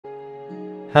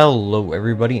Hello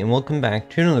everybody and welcome back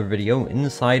to another video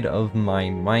inside of my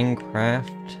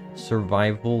Minecraft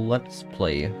survival let's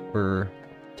play for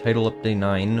title update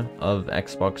 9 of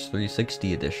Xbox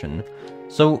 360 edition.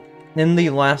 So in the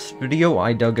last video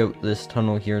I dug out this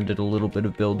tunnel here and did a little bit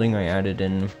of building. I added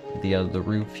in the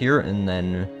roof here and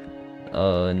then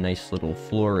a nice little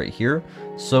floor right here.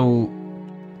 So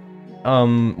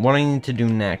what I need to do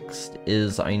next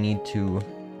is I need to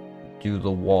do the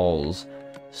walls.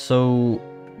 So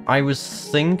I was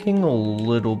thinking a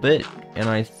little bit, and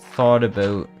I thought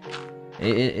about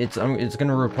it's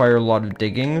gonna require a lot of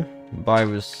digging, but I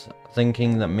was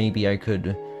thinking that maybe I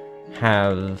could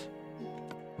have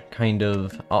kind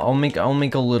of I'll make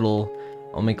a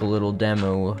little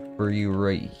demo for you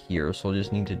right here. So I'll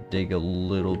just need to dig a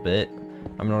little bit.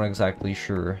 I'm not exactly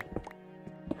sure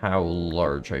how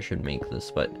large I should make this,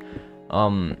 but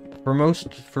for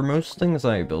most things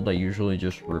I build, I usually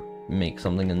just make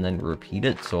something and then repeat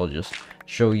it. So I'll just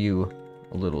show you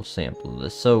a little sample of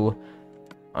this. So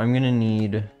I'm gonna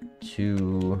need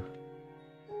to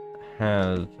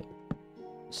have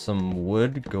some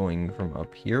wood going from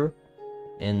up here,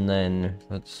 and then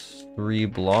that's 3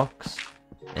 blocks,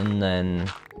 and then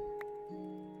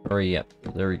yep,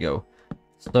 there we go.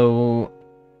 So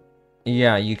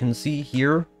yeah, you can see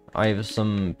here I have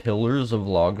some pillars of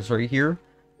logs right here.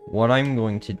 What I'm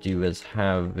going to do is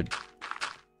have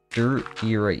dirt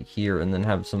here right here, and then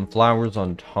have some flowers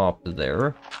on top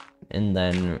there, and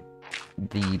then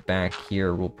the back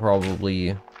here will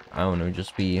probably, I don't know,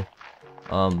 just be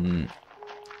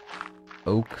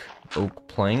oak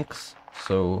planks.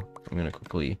 So I'm gonna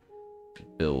quickly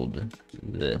build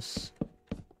this.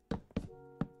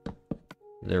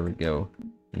 There we go.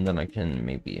 And then I can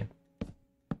maybe,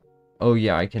 oh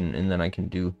yeah, I can, and then I can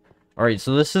do, alright,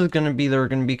 so this is gonna be, there are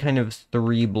gonna be kind of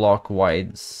 3 block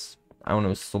wide, I don't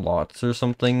know, slots or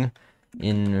something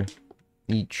in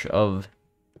each of,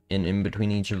 in between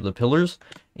each of the pillars,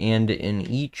 and in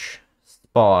each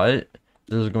spot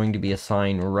there's going to be a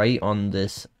sign right on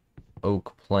this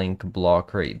oak plank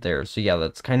block right there. So yeah,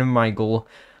 that's kind of my goal.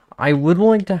 I would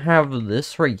like to have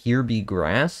this right here be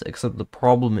grass, except the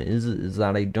problem is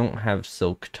that I don't have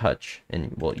silk touch,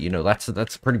 and well, you know, that's a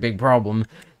pretty big problem.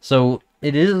 So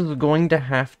it is going to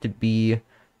have to be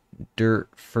dirt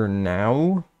for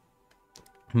now,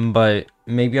 but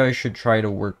maybe I should try to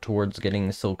work towards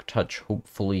getting silk touch,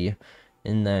 hopefully,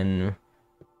 and then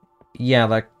yeah,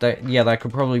 that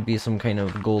could probably be some kind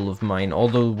of goal of mine.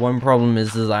 Although one problem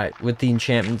is that with the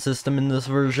enchantment system in this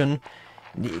version,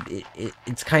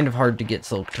 it's kind of hard to get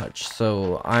silk touch,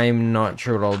 so I'm not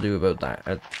sure what I'll do about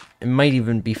that. It might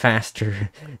even be faster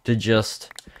to just,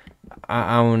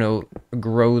 I don't know,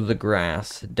 grow the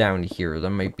grass down here. That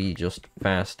might be just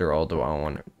faster, although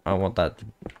I want that to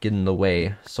get in the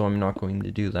way, so I'm not going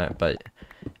to do that. But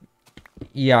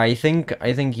yeah, I think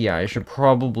yeah, I should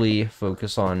probably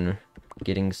focus on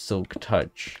getting silk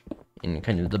touch in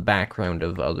kind of the background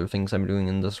of other things I'm doing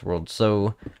in this world.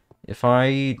 So if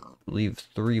I leave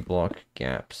 3 block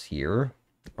gaps here,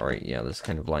 alright, yeah, this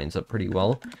kind of lines up pretty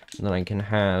well. And then I can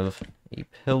have a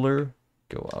pillar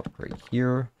go up right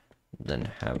here,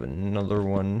 then have another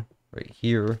one right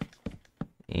here,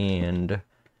 and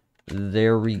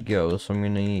there we go. So I'm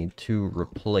gonna need to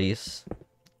replace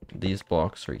these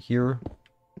blocks right here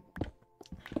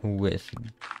with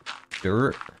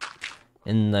dirt,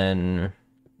 and then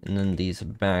these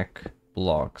back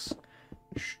blocks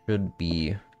should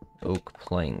be oak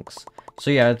planks.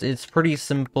 So yeah, it's pretty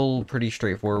simple, pretty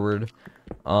straightforward.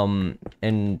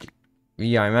 And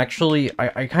yeah, I'm actually,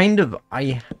 I kind of,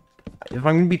 if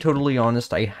I'm gonna be totally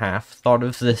honest, I half thought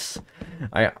of this.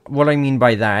 What I mean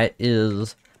by that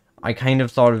is, I kind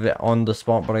of thought of it on the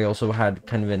spot, but I also had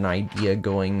kind of an idea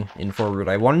going in forward.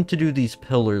 I wanted to do these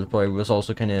pillars, but I was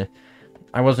also kind of,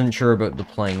 I wasn't sure about the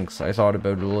planks. I thought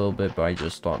about it a little bit, but I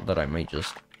just thought that I might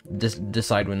just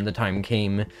decide when the time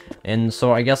came. And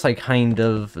so I guess I kind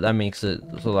of, that makes it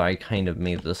so that I kind of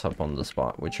made this up on the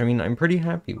spot, which, I mean, I'm pretty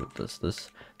happy with this. This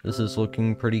is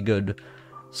looking pretty good.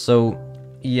 So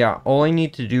yeah, all I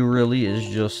need to do really is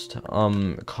just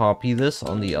copy this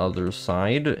on the other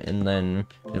side, and then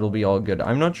it'll be all good.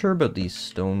 I'm not sure about these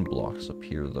stone blocks up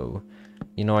here though.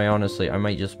 You know, I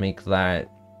might just make that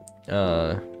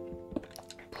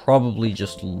probably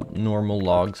just normal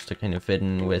logs to kind of fit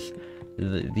in with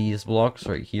these blocks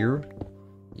right here.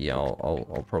 Yeah,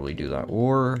 I'll probably do that.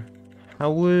 Or how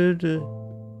would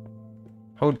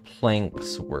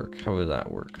planks work? How would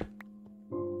that work?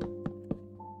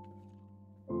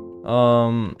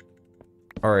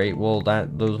 Alright, well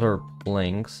those are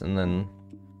planks, and then,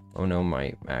 oh no,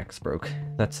 my axe broke.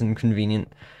 That's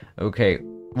inconvenient. Okay,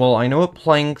 well, I know what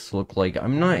planks look like.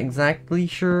 I'm not exactly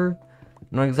sure.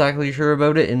 I'm not exactly sure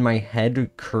about it. In my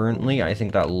head, currently, I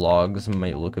think that logs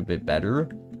might look a bit better.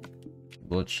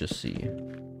 Let's just see.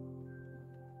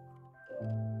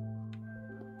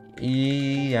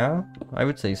 Yeah, I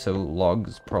would say so.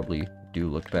 Logs probably do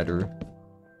look better.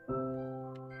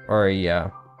 Alright, yeah.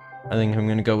 I think I'm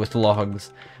gonna go with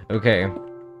logs. Okay.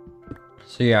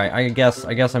 So yeah, I guess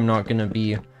I'm not gonna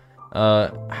be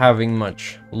having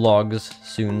much logs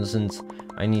soon, since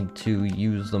I need to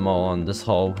use them all on this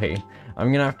hallway.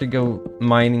 I'm gonna have to go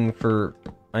mining for...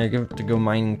 I have to go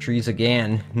mining trees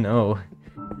again. No.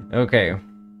 Okay.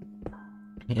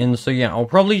 And so yeah, I'll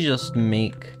probably just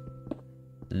make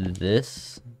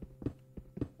this.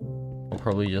 I'll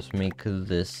probably just make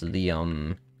this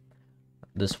the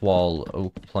this wall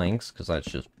oak planks, because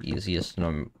that's just easiest, and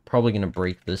I'm probably gonna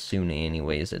break this soon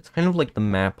anyways. It's kind of like the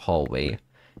map hallway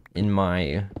in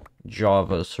my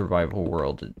Java survival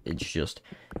world. It's just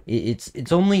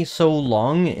it's only so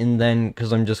long, and then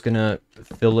because I'm just gonna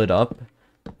fill it up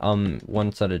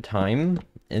once at a time,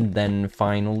 and then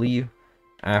finally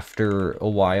after a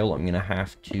while I'm gonna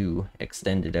have to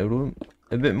extend it out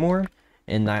a bit more,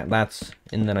 and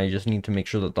then I just need to make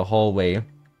sure that the hallway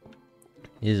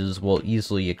is, well,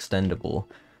 easily extendable.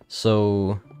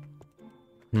 So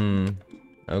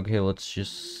okay, let's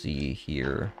just see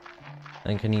here. I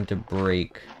think I need to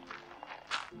break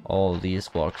all of these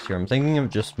blocks here. I'm thinking of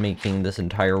just making this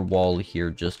entire wall here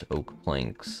just oak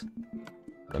planks.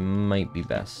 That might be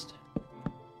best.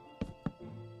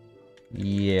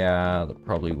 Yeah, that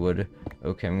probably would.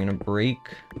 Okay, I'm gonna break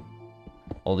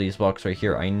all these blocks right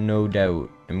here. I no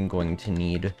doubt am going to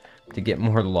need to get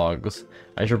more logs.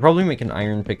 I should probably make an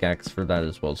iron pickaxe for that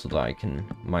as well, so that I can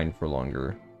mine for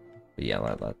longer. But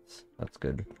yeah, that's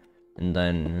good. And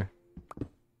then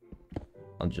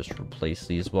I'll just replace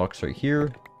these blocks right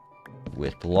here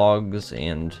with logs,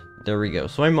 and there we go.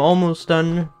 So I'm almost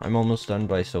done. I'm almost done,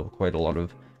 but I still have quite a lot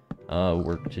of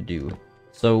work to do.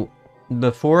 So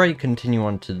before I continue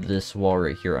on to this wall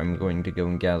right here, I'm going to go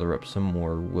and gather up some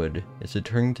more wood. Is it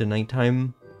turning to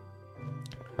nighttime?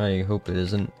 I hope it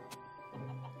isn't.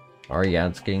 Oh yeah,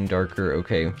 it's getting darker.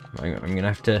 Okay, I'm gonna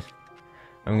have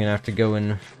to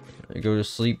go to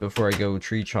sleep before I go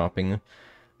tree chopping.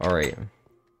 All right.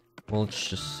 Well, let's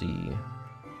just see.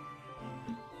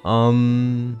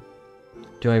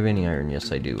 Do I have any iron?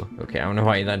 Yes, I do. Okay, I don't know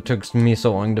why that took me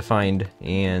so long to find.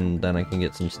 And then I can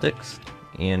get some sticks,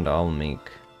 and I'll make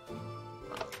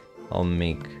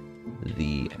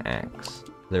the axe.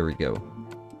 There we go.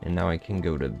 And now I can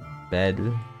go to bed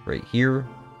right here.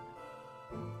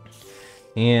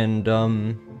 And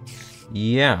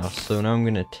yeah, so now I'm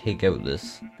gonna take out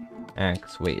this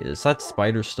axe. Wait, is that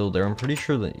spider still there? I'm pretty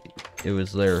sure that it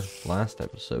was there last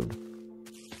episode.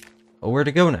 Oh, where'd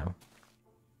it go now?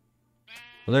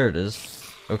 Well, there it is.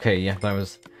 Okay, yeah, that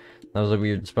was a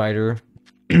weird spider.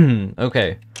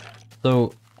 Okay,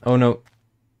 so, oh no.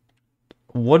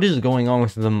 What is going on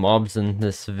with the mobs in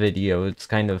this video? It's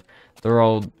kind of, they're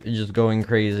all just going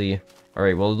crazy.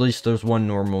 Alright, well, at least there's one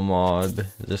normal mob.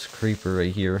 This creeper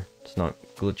right here. It's not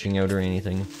glitching out or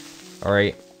anything.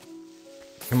 Alright.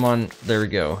 Come on, there we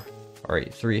go.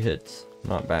 Alright, 3 hits.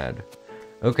 Not bad.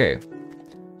 Okay.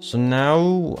 So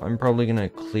now I'm probably gonna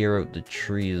clear out the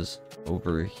trees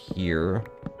over here.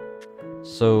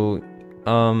 So,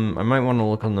 I might want to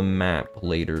look on the map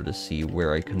later to see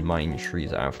where I can mine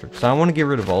trees after. Because I don't want to get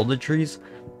rid of all the trees.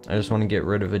 I just want to get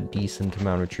rid of a decent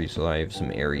amount of trees so that I have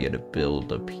some area to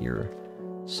build up here.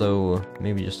 So,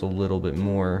 maybe just a little bit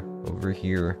more over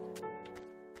here.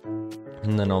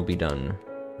 And then I'll be done.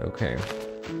 Okay.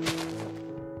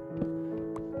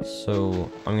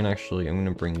 So, I'm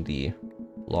gonna bring the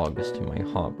logs to my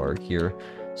hotbar here.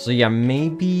 So yeah,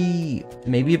 maybe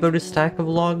about a stack of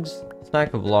logs.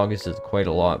 Stack of logs is quite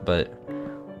a lot, but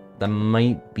that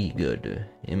might be good.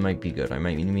 It might be good. I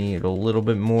might need a little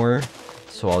bit more,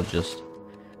 so I'll just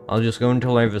go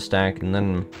until I have a stack, and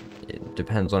then it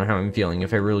depends on how I'm feeling.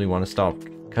 If I really want to stop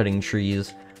cutting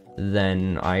trees,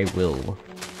 then I will,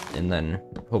 and then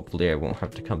hopefully I won't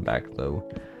have to come back though.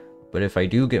 But if I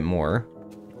do get more,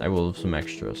 I will have some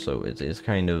extra. So it's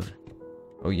kind of.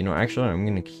 Oh, you know, actually, I'm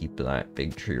gonna keep that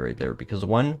big tree right there, because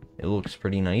 1, it looks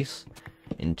pretty nice,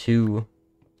 and 2,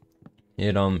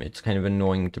 it's kind of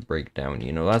annoying to break down,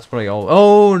 you know, that's what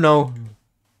oh, no!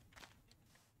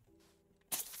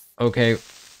 Okay,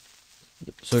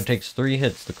 so it takes 3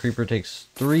 hits, the creeper takes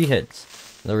 3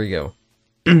 hits, there we go.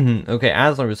 Okay,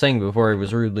 as I was saying before I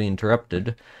was rudely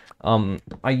interrupted,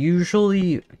 I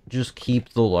usually just keep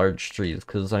the large trees,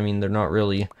 because, I mean, they're not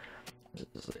really...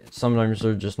 Sometimes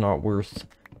they're just not worth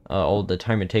all the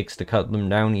time it takes to cut them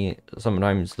down.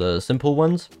 Sometimes the simple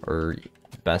ones are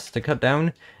best to cut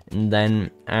down, and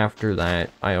then after that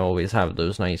I always have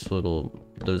those nice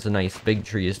big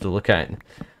trees to look at,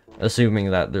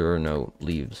 assuming that there are no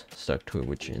leaves stuck to it,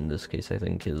 which in this case I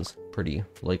think is pretty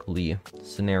likely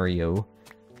scenario.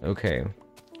 Okay,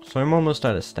 so I'm almost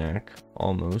at a stack,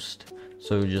 almost,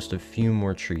 so just a few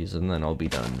more trees and then I'll be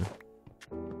done.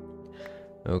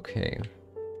 Okay,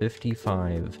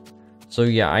 55. So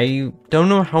yeah, I don't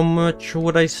know how much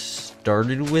would I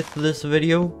started with this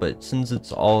video, but since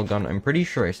it's all gone, I'm pretty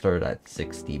sure I started at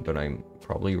 60, but I'm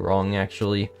probably wrong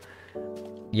actually.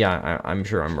 Yeah, I'm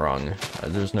sure I'm wrong.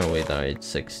 There's no way that I had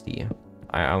 60.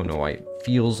 I don't know why it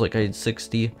feels like I had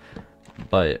 60,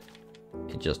 but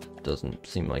it just doesn't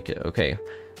seem like it. Okay,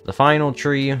 the final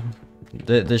tree.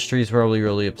 This tree is probably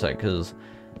really upset because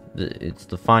it's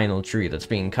the final tree that's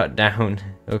being cut down.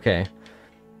 Okay,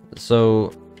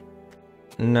 so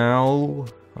now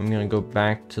I'm gonna go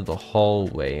back to the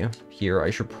hallway here. I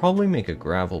should probably make a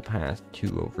gravel path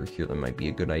too over here. That might be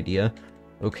a good idea.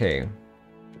 Okay,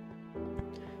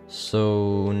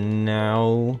 so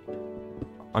now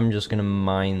I'm just gonna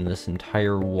mine this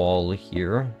entire wall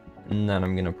here, and then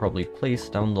I'm gonna probably place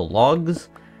down the logs,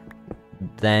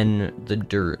 then the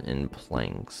dirt and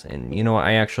planks. And you know what,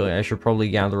 I should probably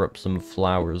gather up some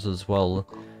flowers as well.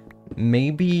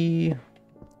 Maybe,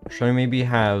 should I maybe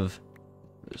have,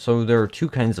 so there are two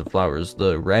kinds of flowers,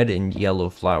 the red and yellow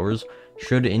flowers.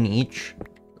 Should in each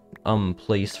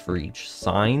place for each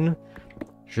sign,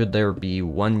 should there be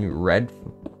one red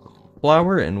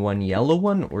flower and one yellow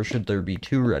one, or should there be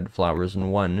two red flowers in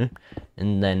one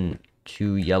and then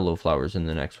two yellow flowers in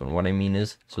the next one? What I mean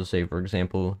is, so say for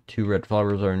example, two red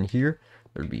flowers are in here,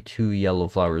 there'd be two yellow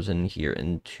flowers in here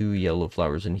and two yellow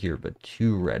flowers in here, but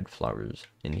two red flowers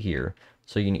in here.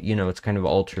 So you know, it's kind of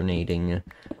alternating.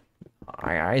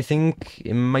 I think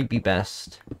it might be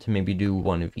best to maybe do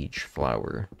one of each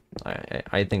flower.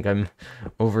 I think I'm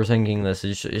overthinking this.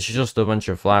 It's just a bunch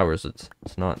of flowers. It's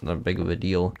not that big of a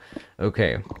deal.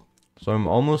 Okay, so I'm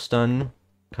almost done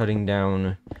cutting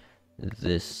down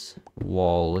this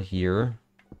wall here.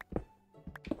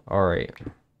 Alright,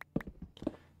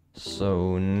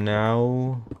 so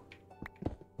now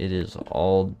it is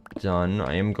all done.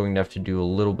 I am going to have to do a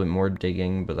little bit more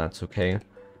digging, but that's okay.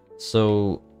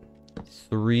 So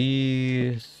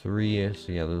three, so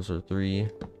yeah, those are 3,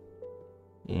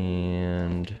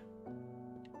 and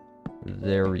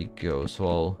there we go. So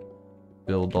I'll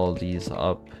build all these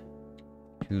up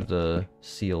to the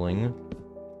ceiling.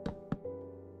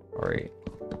 Alright,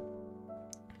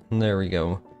 there we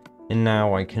go. And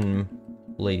now I can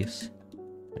place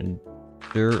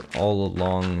dirt all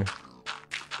along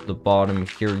the bottom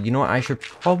here. You know what, I should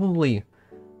probably,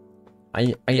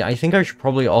 I think I should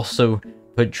probably also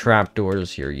put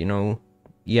trapdoors here, you know?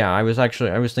 Yeah, I was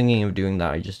thinking of doing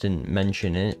that, I just didn't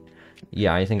mention it.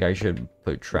 Yeah, I think I should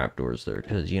put trapdoors there,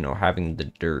 because, you know, having the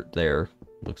dirt there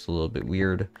looks a little bit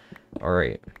weird.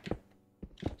 Alright.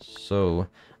 So,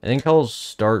 I think I'll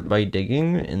start by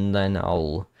digging, and then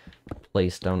I'll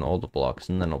place down all the blocks,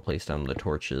 and then I'll place down the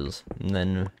torches. And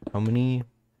then, how many?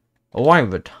 Oh, I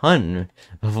have a ton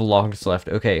of logs left.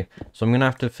 Okay, so I'm gonna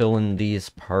have to fill in these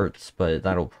parts, but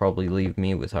that'll probably leave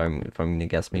me with, if I'm gonna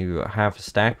guess, maybe about half a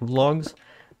stack of logs.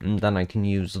 And then I can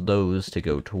use those to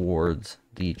go towards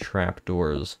the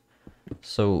trapdoors.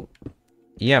 So,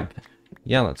 yep.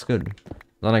 Yeah, that's good.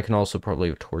 Then I can also probably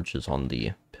have torches on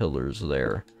the pillars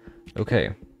there.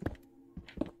 Okay.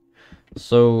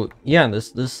 So, yeah,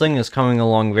 this thing is coming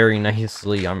along very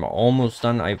nicely. I'm almost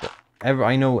done.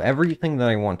 I know everything that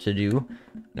I want to do.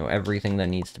 Know everything that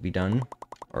needs to be done.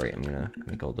 Alright, I'm gonna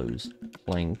make all those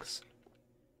planks.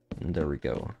 And there we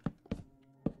go.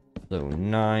 So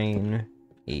 9,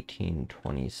 18,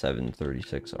 27,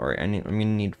 36. Alright, I'm gonna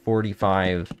need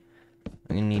 45.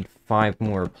 I'm gonna need 5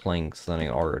 more planks than I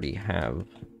already have.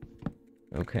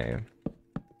 Okay.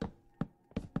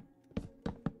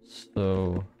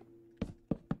 So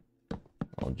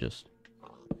I'll just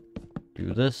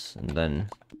do this and then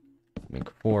make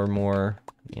 4 more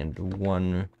and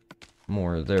 1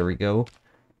 more. There we go.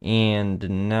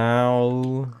 And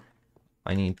now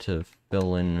I need to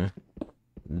fill in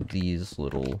these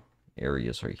little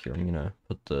areas right here. I'm gonna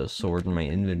put the sword in my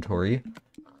inventory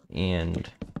and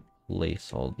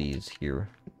place all these here.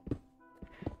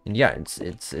 And yeah,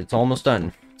 it's almost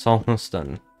done. It's almost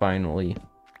done, finally.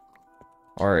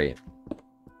 Alright.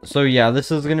 So yeah,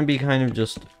 this is gonna be kind of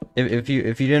just, if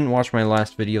you didn't watch my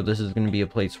last video, this is gonna be a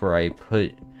place where I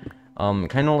put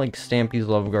kind of like Stampy's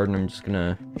Love Garden. I'm just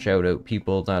gonna shout out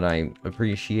people that I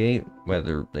appreciate,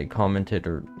 whether they commented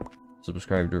or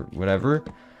subscribed or whatever.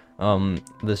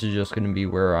 This is just gonna be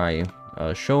where I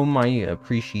show my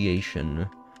appreciation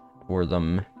for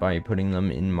them by putting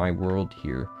them in my world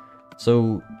here.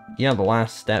 So yeah, the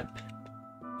last step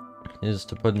is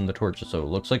to put in the torches. So it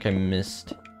looks like I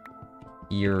missed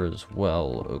here as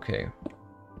well. Okay,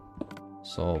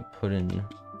 so I'll put in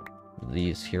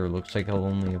these here. Looks like I'll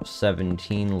only have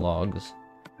 17 logs,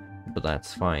 but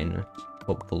that's fine,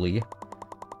 hopefully.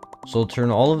 So I'll turn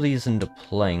all of these into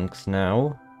planks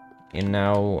now, and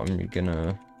now I'm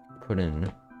gonna put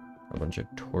in a bunch of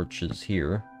torches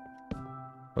here.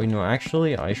 Oh, you know,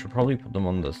 actually, I should probably put them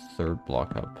on the third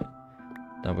block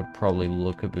up. That would probably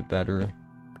look a bit better.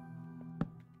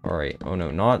 Alright, oh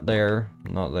no, not there,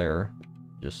 not there,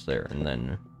 just there, and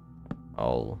then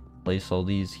I'll place all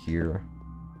these here.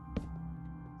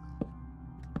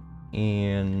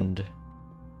 And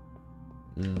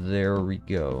there we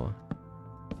go.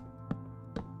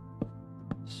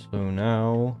 So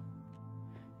now,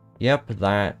 yep,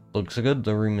 that looks good.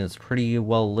 The room is pretty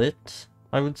well lit,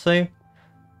 I would say.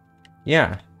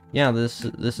 Yeah, this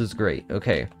is great.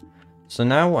 Okay, so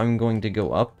now I'm going to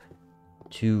go up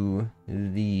to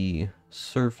the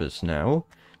surface now,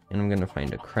 and I'm gonna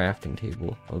find a crafting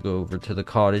table. I'll go over to the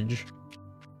cottage,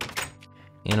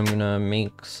 and I'm gonna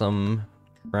make some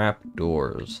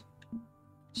trapdoors.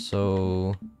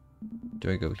 So,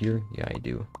 do I go here? Yeah, I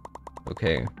do.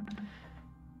 Okay.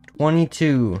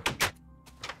 22.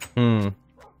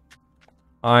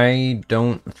 I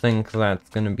don't think that's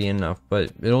gonna be enough,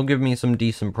 but it'll give me some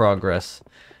decent progress.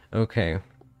 Okay.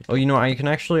 Oh, you know, I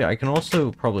can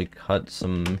also probably cut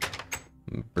some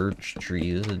birch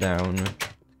trees down,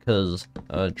 because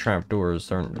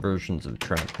trapdoors aren't versions of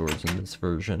trapdoors in this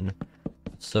version.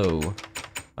 So,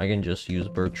 I can just use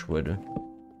birch wood.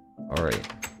 Alright.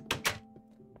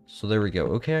 So there we go.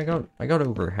 Okay, I got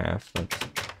over half.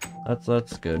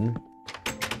 That's good.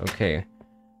 Okay.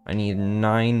 I need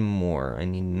 9 more. I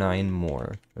need 9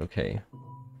 more. Okay.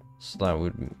 So that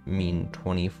would mean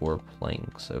 24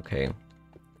 planks. Okay.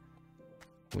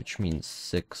 Which means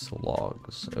 6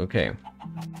 logs. Okay.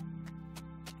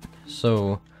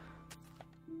 So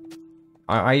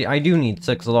I do need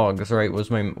 6 logs, right?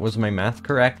 Was my math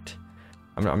correct?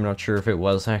 I'm not sure if it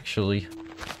was actually.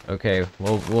 Okay,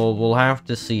 well we'll have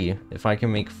to see if I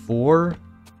can make 4.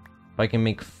 If I can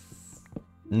make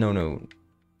no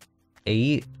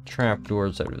 8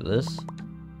 trapdoors out of this.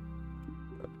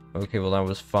 Okay, well that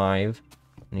was 5.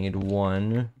 I need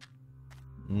 1,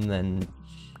 and then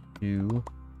 2,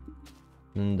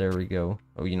 and there we go.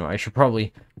 Oh, you know, I should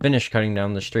probably finish cutting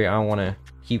down the tree. I don't want to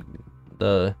keep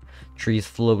the trees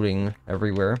floating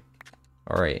everywhere.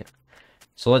 Alright,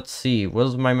 so let's see.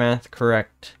 Was my math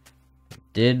correct?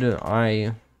 Did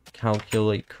I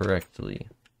calculate correctly?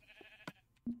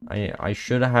 I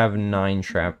should have 9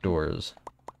 trapdoors.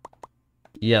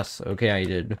 Yes, okay, I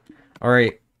did.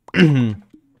 Alright. I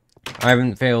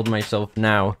haven't failed myself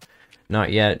now.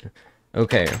 Not yet.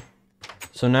 Okay.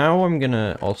 So now I'm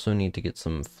gonna also need to get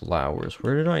some flowers.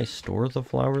 Where did I store the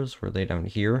flowers? Were they down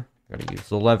here? Gotta use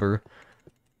the lever.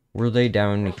 Were they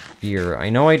down here? I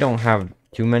know I don't have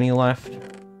too many left,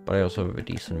 but I also have a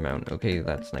decent amount. Okay,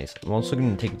 that's nice. I'm also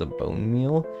gonna take the bone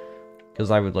meal,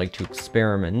 because I would like to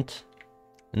experiment.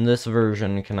 In this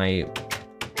version, can I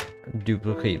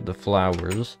duplicate the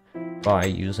flowers by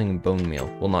using bone meal?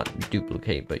 Well, not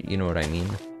duplicate, but you know what I mean.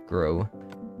 Grow.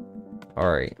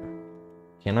 Alright.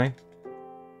 Can I?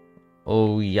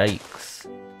 Oh, yikes.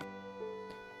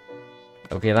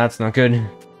 Okay, that's not good.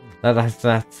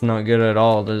 That's not good at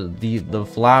all. The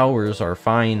flowers are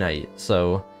finite,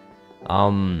 so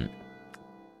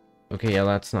okay,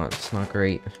 yeah, it's not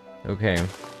great. Okay.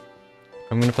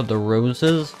 I'm gonna put the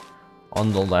roses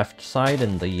on the left side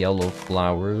and the yellow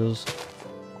flowers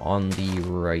on the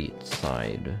right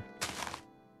side.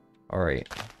 Alright.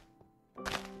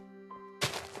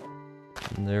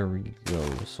 There we go.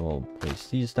 So I'll place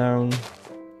these down.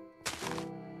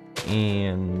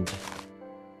 And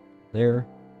there.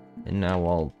 And now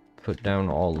I'll put down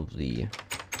all of the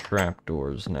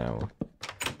trapdoors now.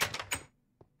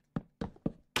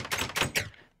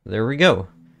 There we go.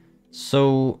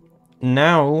 So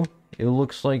now it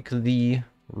looks like the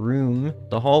room,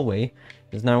 the hallway,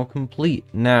 is now complete.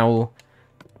 Now,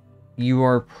 you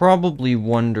are probably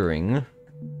wondering,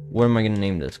 what am I going to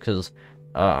name this? Because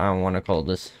I don't want to call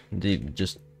this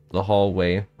just the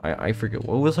hallway. I forget,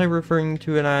 what was I referring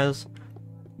to it as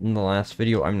in the last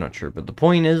video? I'm not sure, but the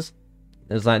point is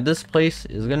that this place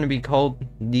is going to be called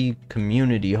the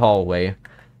community hallway,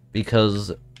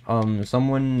 because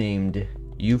someone named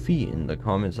Yuffie in the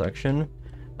comment section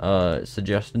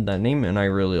suggested that name, and I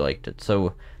really liked it.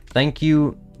 So thank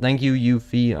you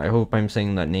Yuffie. I hope I'm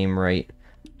saying that name right.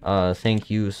 Thank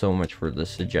you so much for the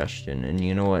suggestion. And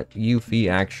you know what? Yuffie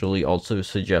actually also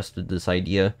suggested this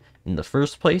idea in the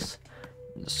first place.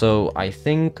 So I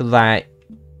think that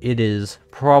it is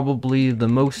probably the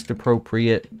most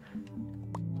appropriate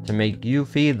to make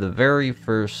Yuffie the very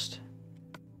first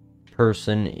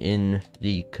person in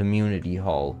the community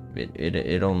hall.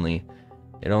 It only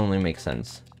makes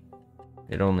sense.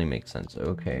 It only makes sense.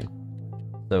 Okay.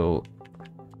 So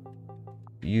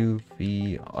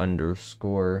Yuffie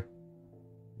underscore.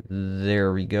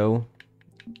 There we go.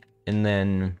 And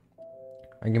then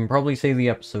I can probably say the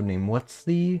episode name. What's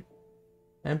the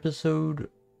episode?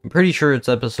 I'm pretty sure it's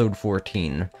episode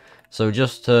 14. So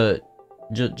just to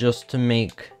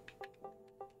make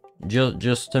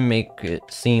it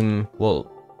seem,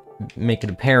 well, make it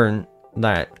apparent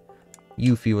that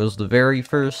Yuffie was the very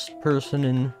first person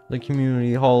in the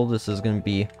community hall, this is going to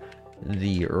be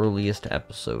the earliest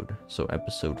episode. So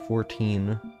episode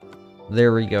 14.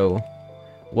 There we go.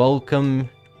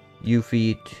 Welcome,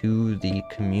 Yuffie, to the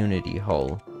community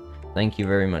hall. Thank you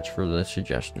very much for the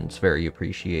suggestion. It's very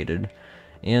appreciated.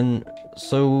 And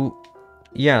so,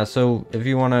 yeah, so if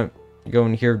you want to go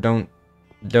in here, don't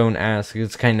ask.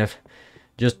 It's kind of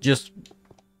just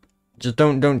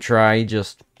don't try.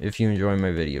 Just if you enjoy my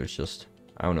videos, just,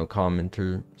 I don't know, comment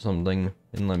or something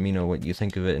and let me know what you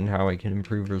think of it and how I can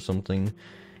improve or something.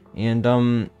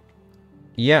 And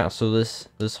yeah, so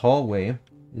this hallway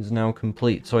is now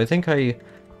complete. So I think I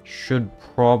should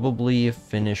probably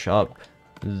finish up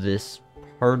this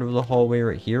part of the hallway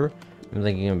right here. I'm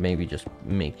thinking of maybe just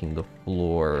making the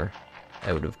floor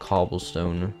out of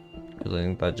cobblestone, because I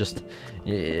think that just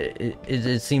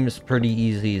it seems pretty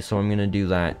easy, so I'm gonna do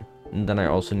that. And then I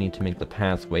also need to make the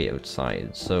pathway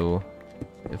outside. So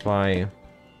if I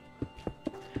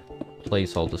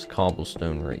place all this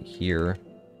cobblestone right here,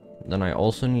 then I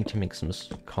also need to make some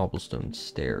cobblestone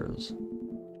stairs.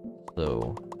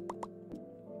 So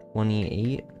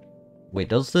 28. Wait,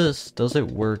 does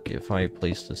it work if I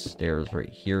place the stairs right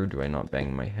here? Do I not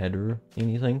bang my head or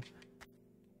anything?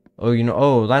 Oh, you know,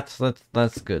 oh, that's good.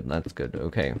 That's good.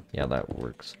 Okay, yeah, that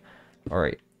works. All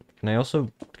right. Can I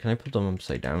put them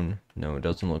upside down? No, it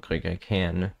doesn't look like I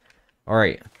can. All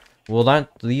right. Well,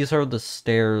 these are the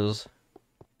stairs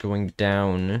going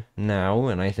down now,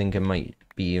 and I think it might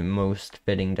be most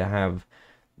fitting to have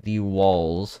the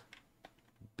walls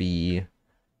be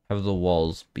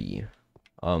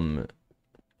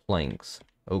planks,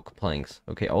 oak planks.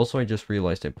 Okay, also I just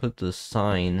realized I put the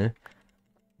sign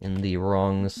in the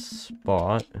wrong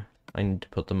spot. I need to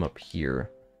put them up here.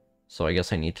 So I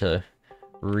guess I need to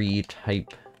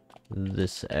retype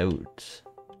this out.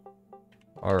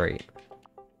 Alright.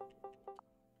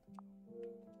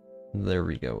 There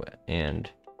we go. And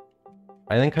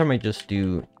I think I might just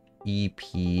do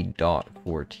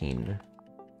Ep.14.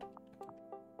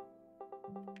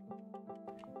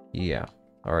 Yeah.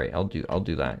 Alright, I'll do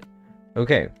that.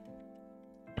 Okay.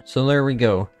 So there we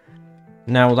go.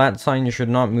 Now that sign should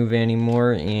not move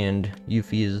anymore, and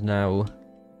Yuffie is now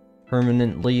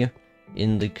permanently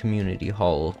in the community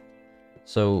hall.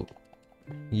 So,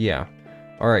 yeah.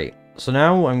 Alright, so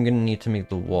now I'm gonna need to make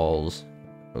the walls.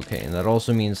 Okay, and that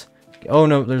also means... Oh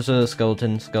no, there's a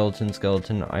skeleton.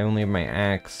 I only have my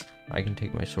axe. I can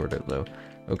take my sword out though.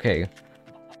 Okay.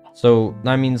 So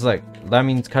that means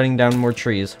cutting down more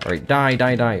trees. Alright,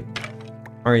 die.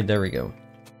 Alright, there we go.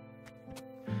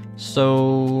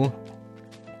 So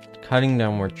cutting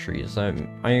down more trees. I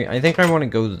think I want to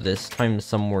go this time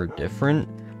somewhere different,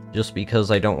 just because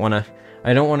I don't want to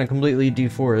completely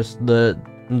deforest the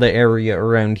area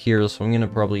around here, so I'm gonna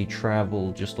probably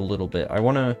travel just a little bit. I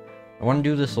want to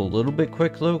do this a little bit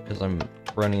quick though, because I'm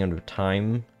running out of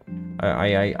time.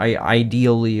 I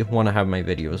ideally want to have my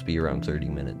videos be around 30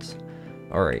 minutes.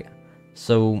 Alright,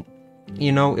 so,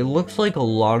 you know, it looks like a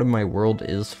lot of my world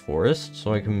is forest,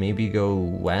 so I can maybe go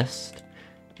west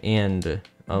and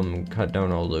cut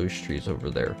down all those trees over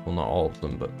there. Well, not all of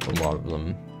them, but a lot of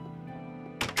them.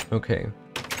 Okay,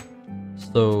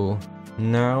 so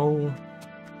now...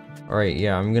 Alright,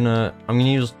 yeah, I'm gonna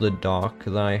use the dock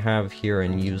that I have here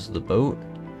and use the boat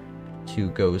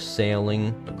to go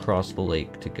sailing across the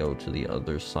lake to go to the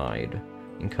other side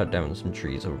and cut down some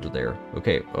trees over there.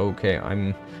 Okay,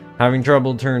 I'm having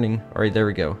trouble turning. Alright, there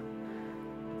we go.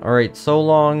 Alright, so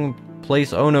long,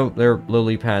 place... Oh no, there are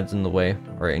lily pads in the way.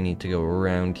 Alright, I need to go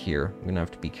around here. I'm gonna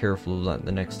have to be careful of that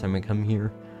the next time I come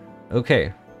here.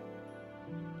 Okay.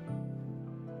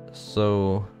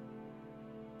 So...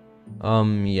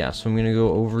 yeah, so I'm gonna go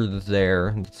over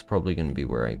there. That's probably gonna be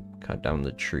where I cut down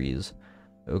the trees.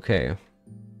 Okay.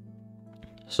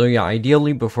 So yeah,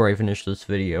 ideally before I finish this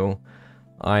video,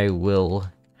 I will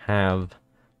have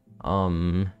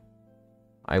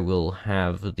I will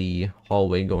have the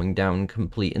hallway going down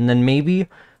complete. And then maybe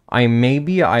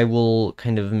I will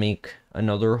kind of make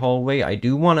another hallway. I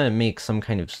do want to make some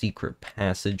kind of secret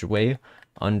passageway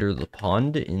under the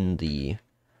pond in the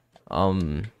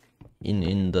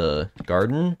in the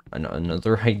garden.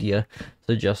 Another idea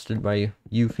suggested by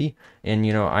Yuffie. And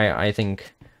you know, I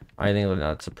think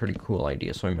that's a pretty cool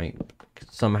idea, so I might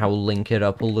somehow link it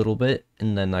up a little bit,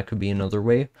 and then that could be another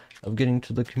way of getting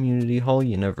to the community hall.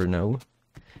 You never know.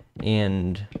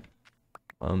 And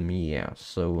yeah,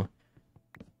 so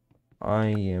I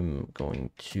am going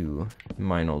to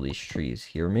mine all these trees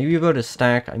here. Maybe about a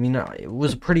stack. I mean, it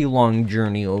was a pretty long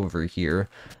journey over here,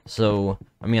 so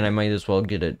I mean, I might as well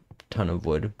get a ton of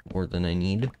wood, more than I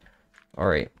need.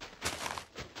 Alright.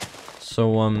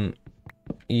 So,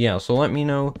 yeah, so let me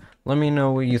know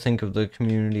what you think of the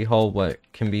community hall, what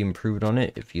can be improved on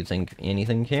it, if you think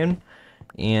anything can.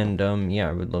 And, yeah,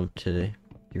 I would love to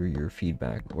hear your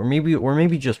feedback. Or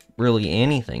maybe just really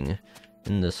anything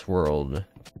in this world.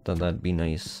 That'd be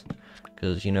nice.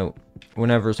 Because, you know,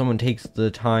 whenever someone takes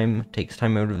time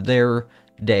out of their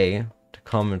day to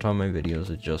comment on my videos,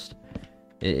 it just,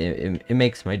 it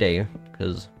makes my day,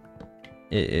 because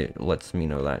it lets me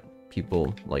know that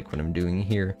people like what I'm doing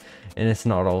here, and it's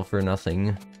not all for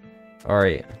nothing.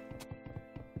 Alright.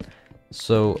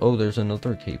 So, oh, there's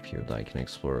another cave here that I can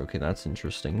explore. Okay, that's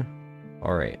interesting.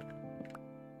 Alright.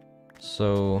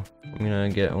 So, I'm gonna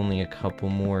get only a couple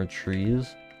more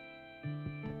trees.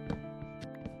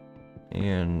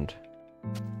 And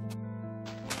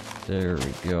there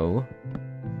we go.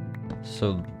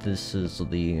 So, this is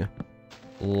the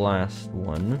last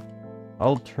one.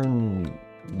 I'll turn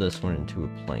this one into a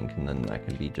plank, and then that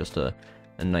could be just a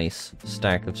nice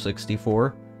stack of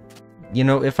 64. You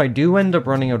know, if I do end up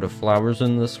running out of flowers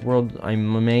in this world, I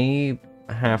may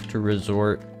have to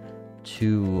resort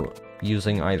to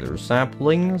using either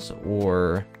saplings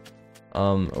or,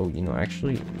 oh, you know,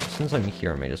 actually, since I'm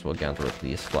here, I might as well gather up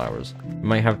these flowers. I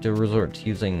might have to resort to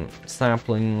using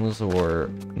saplings or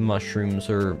mushrooms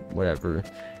or whatever,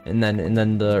 and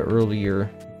then the earlier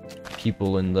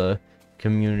people in the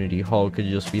community hall could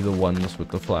just be the ones with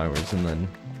the flowers, and then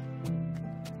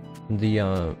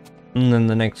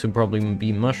the next would probably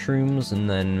be mushrooms, and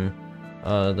then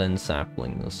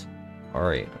saplings.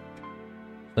 Alright.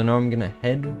 So now I'm gonna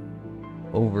head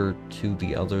over to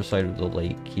the other side of the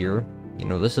lake here. You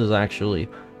know, this is actually,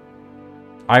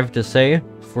 I have to say,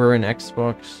 for an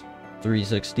Xbox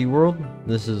 360 world,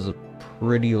 this is a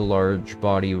pretty large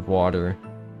body of water.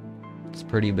 It's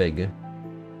pretty big.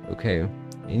 Okay.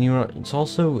 And you know,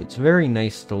 it's very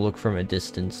nice to look from a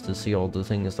distance to see all the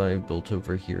things that I've built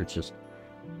over here. It's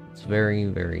very,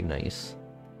 very nice.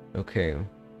 Okay,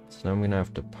 so now I'm gonna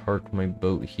have to park my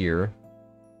boat here.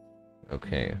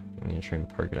 Okay, I'm gonna try and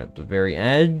park it at the very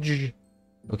edge.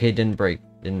 Okay, didn't break.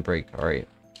 Alright.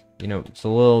 You know, it's a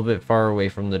little bit far away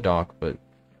from the dock, but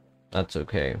that's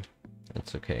okay.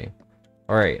 That's okay.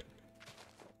 Alright.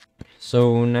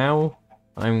 So now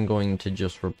I'm going to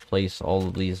just replace all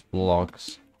of these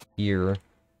blocks here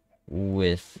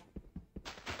with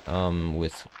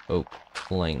oak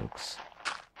planks.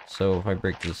 So if I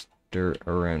break this dirt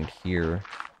around here,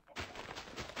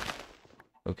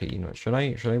 okay, you know what, should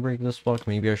I break this block?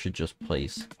 Maybe I should just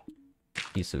place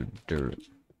a piece of dirt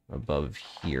above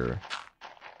here,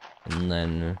 and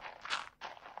then,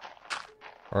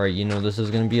 alright, you know, this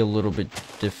is gonna be a little bit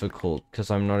difficult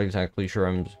because I'm not exactly sure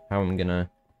how I'm gonna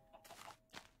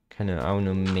I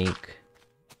wanna make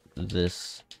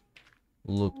this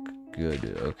look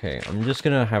good. Okay, I'm just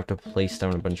gonna have to place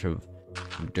down a bunch of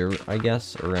dirt, I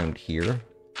guess, around here.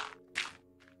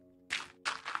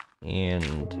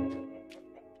 And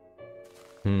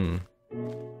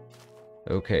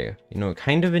okay, you know, it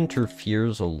kind of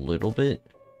interferes a little bit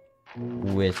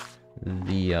with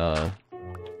the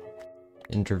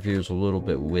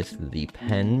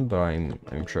pen, but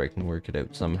I'm sure I can work it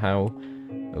out somehow.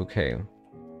 Okay.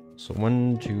 So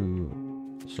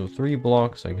 3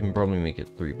 blocks. I can probably make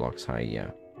it 3 blocks high, yeah.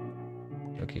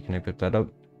 Okay, can I put that up?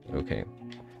 Okay.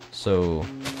 So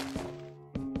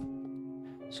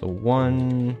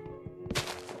 1.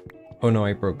 Oh no,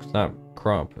 I broke that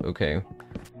crop. Okay.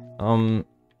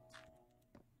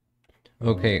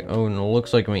 Okay, oh, and it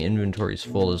looks like my inventory's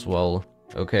full as well.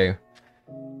 Okay.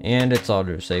 And it's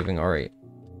auto-saving, alright.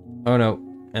 Oh no,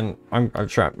 and I've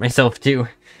trapped myself too.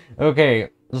 Okay,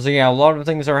 so yeah, a lot of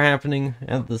things are happening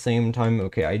at the same time.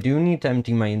 Okay, I do need to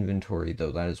empty my inventory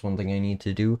though, that is one thing I need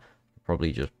to do.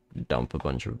 Probably just dump a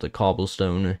bunch of the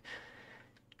cobblestone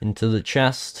into the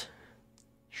chest.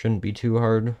 Shouldn't be too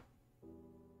hard.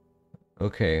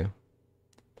 Okay.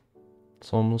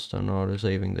 It's almost done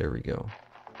auto-saving. There we go.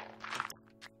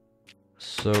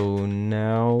 So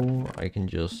now I can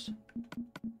just...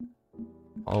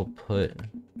 I'll put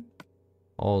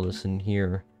all this in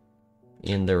here.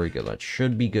 And there we go. That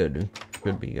should be good.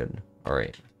 Should be good.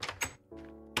 Alright.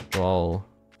 So I'll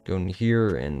go in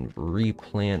here and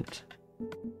replant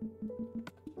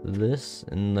this.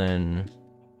 And then...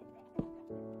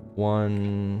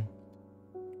 one...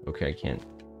 Okay, I can't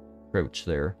crouch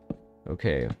there.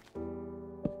 Okay.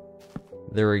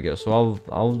 There we go. So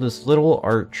I'll have this little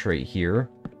arch right here.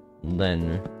 And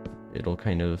then it'll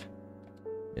kind of...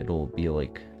 it'll be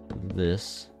like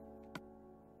this.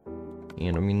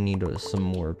 And I'm gonna need some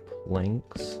more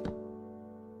planks.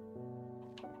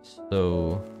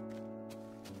 So...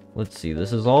 let's see.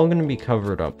 This is all gonna be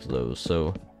covered up though.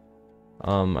 So...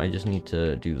 I just need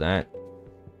to do that.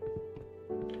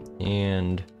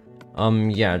 And...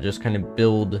 yeah, just kind of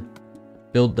build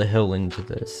the hill into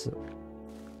this.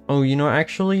 Oh, you know,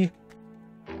 actually,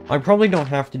 I probably don't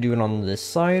have to do it on this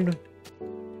side.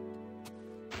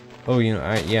 Oh, you know,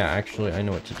 yeah, actually, I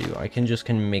know what to do. I can just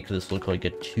kind of make this look like a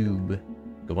tube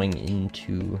going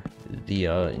into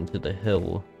the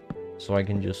hill. So I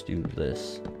can just do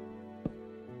this.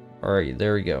 Alright,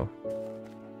 there we go.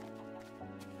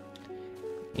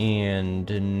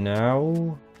 And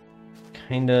now,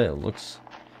 kinda, it looks...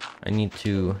 I need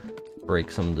to break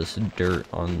some of this dirt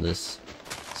on this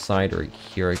side right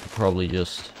here. I could probably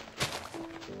just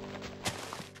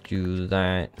do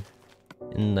that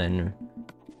and then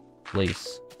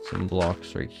place some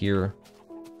blocks right here.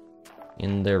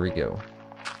 And there we go.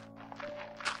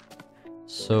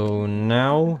 So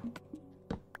now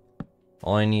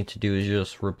all I need to do is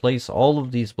just replace all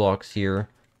of these blocks here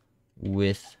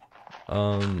with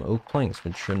oak planks,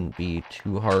 which shouldn't be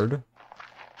too hard.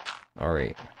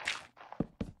 Alright.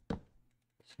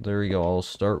 There we go. I'll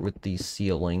start with the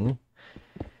ceiling.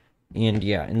 And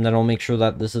yeah, and then I'll make sure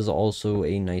that this is also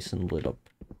a nice and lit up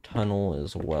tunnel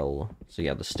as well. So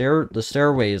yeah, the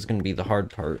stairway is going to be the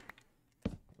hard part.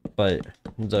 But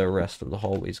the rest of the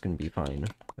hallway is going to be fine.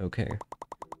 Okay.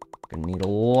 Gonna need a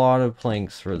lot of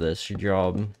planks for this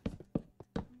job.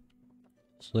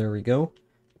 So there we go.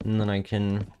 And then I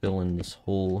can fill in this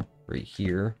hole right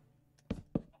here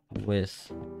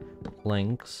with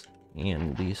planks.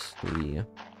 And these 3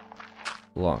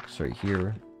 blocks right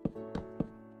here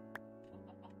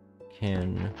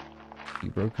can be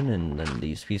broken, and then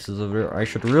these pieces of it. I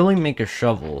should really make a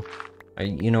shovel. I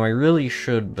really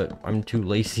should, but I'm too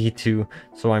lazy to,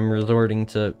 so I'm resorting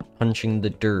to punching the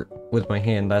dirt with my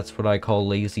hand. That's what I call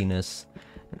laziness.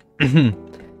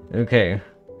 Okay,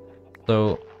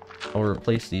 so I'll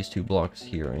replace these 2 blocks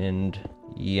here, and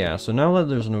yeah, so now that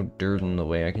there's no dirt in the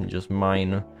way, I can just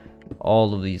mine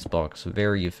all of these blocks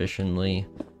very efficiently.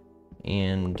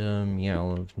 And yeah,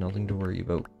 I'll have nothing to worry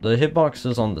about. The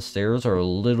hitboxes on the stairs are a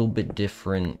little bit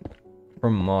different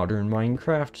from modern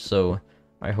Minecraft, so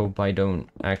I hope I don't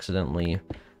accidentally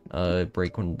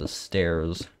break one of the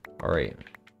stairs. Alright,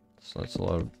 so that's a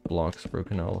lot of blocks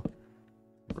broken. I'll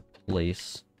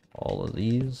replace all of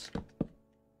these.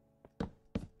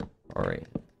 Alright,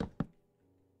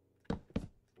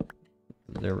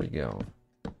 there we go.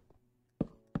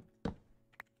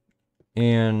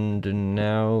 And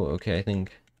now, okay, I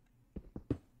think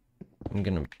I'm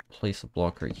gonna place a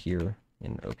block right here.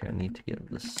 And okay, I need to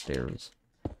get the stairs.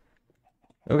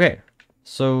 Okay,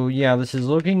 so yeah, this is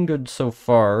looking good so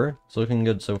far. It's looking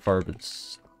good so far, but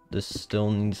this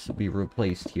still needs to be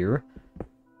replaced here.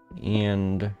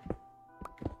 And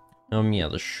yeah,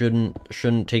 this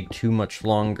shouldn't take too much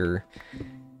longer.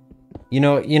 You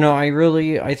know,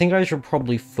 I think I should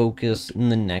probably focus in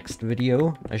the next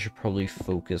video. I should probably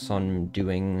focus on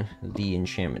doing the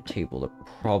enchantment table. That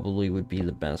probably would be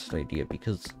the best idea,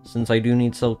 because since I do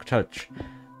need silk touch,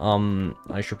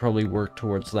 I should probably work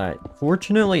towards that.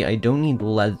 Fortunately, I don't need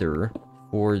leather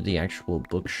for the actual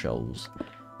bookshelves,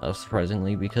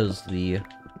 surprisingly, because the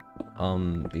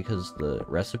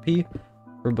recipe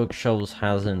for bookshelves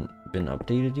hasn't been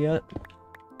updated yet.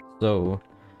 So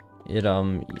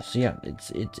so yeah,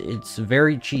 it's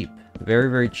very cheap,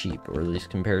 very cheap, or at least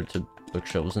compared to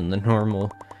bookshelves in the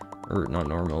normal, or not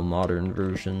normal, modern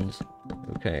versions.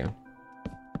 Okay,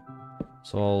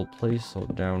 so I'll place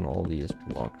down all these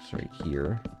blocks right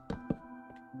here,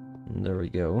 and there we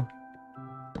go.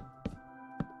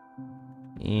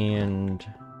 And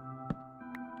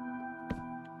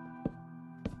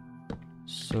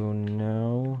so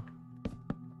now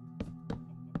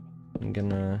I'm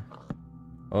gonna...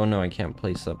 Oh no, I can't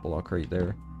place that block right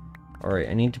there. Alright,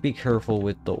 I need to be careful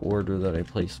with the order that I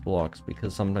place blocks,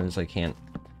 because sometimes I can't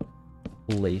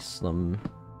place them,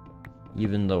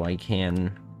 even though I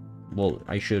can well,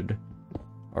 I should.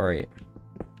 Alright.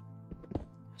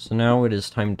 So now it is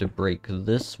time to break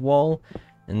this wall,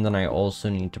 and then I also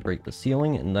need to break the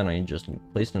ceiling, and then I just need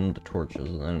to place in the torches,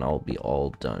 and then I'll be all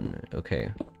done.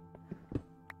 Okay.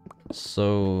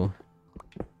 So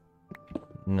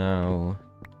now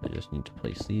I just need to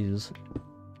place these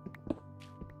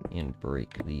and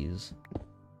break these.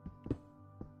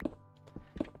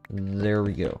 There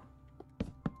we go.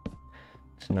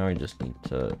 So now I just need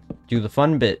to do the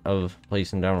fun bit of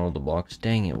placing down all the blocks.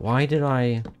 Dang it, why did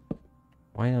I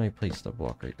place the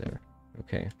block right there?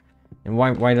 Okay. And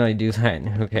why did I do that?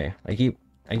 Okay. I keep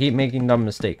making dumb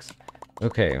mistakes.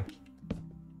 Okay.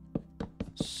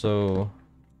 So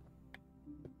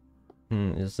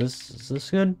is this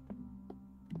good?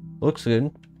 Looks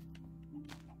good.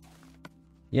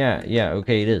 Yeah,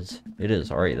 okay, it is. It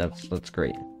is. Alright, that's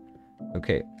great.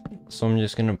 Okay. So I'm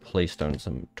just gonna place down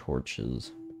some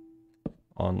torches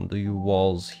on the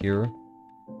walls here.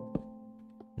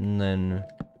 And then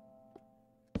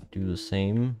do the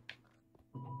same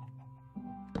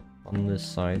on this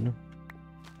side.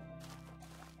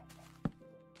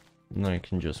 And then I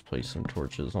can just place some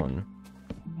torches on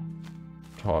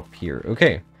top here.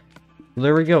 Okay.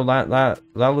 There we go. That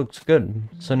looks good.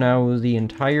 So now the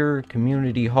entire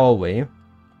community hallway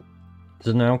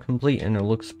is now complete, and it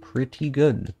looks pretty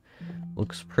good.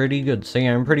 Looks pretty good. So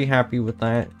yeah, I'm pretty happy with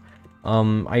that.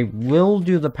 I will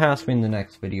do the pathway in the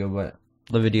next video, but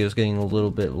the video is getting a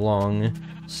little bit long.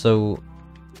 So,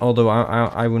 although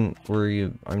I wouldn't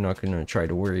worry, I'm not gonna try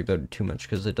to worry about it too much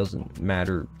because it doesn't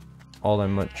matter all that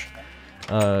much.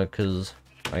 Because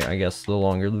I guess the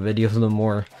longer the video, the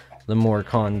more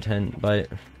content. But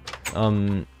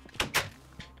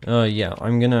yeah,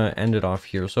 I'm gonna end it off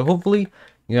here. So hopefully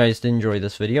you guys did enjoy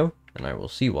this video, and I will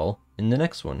see you all in the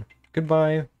next one.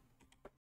 Goodbye.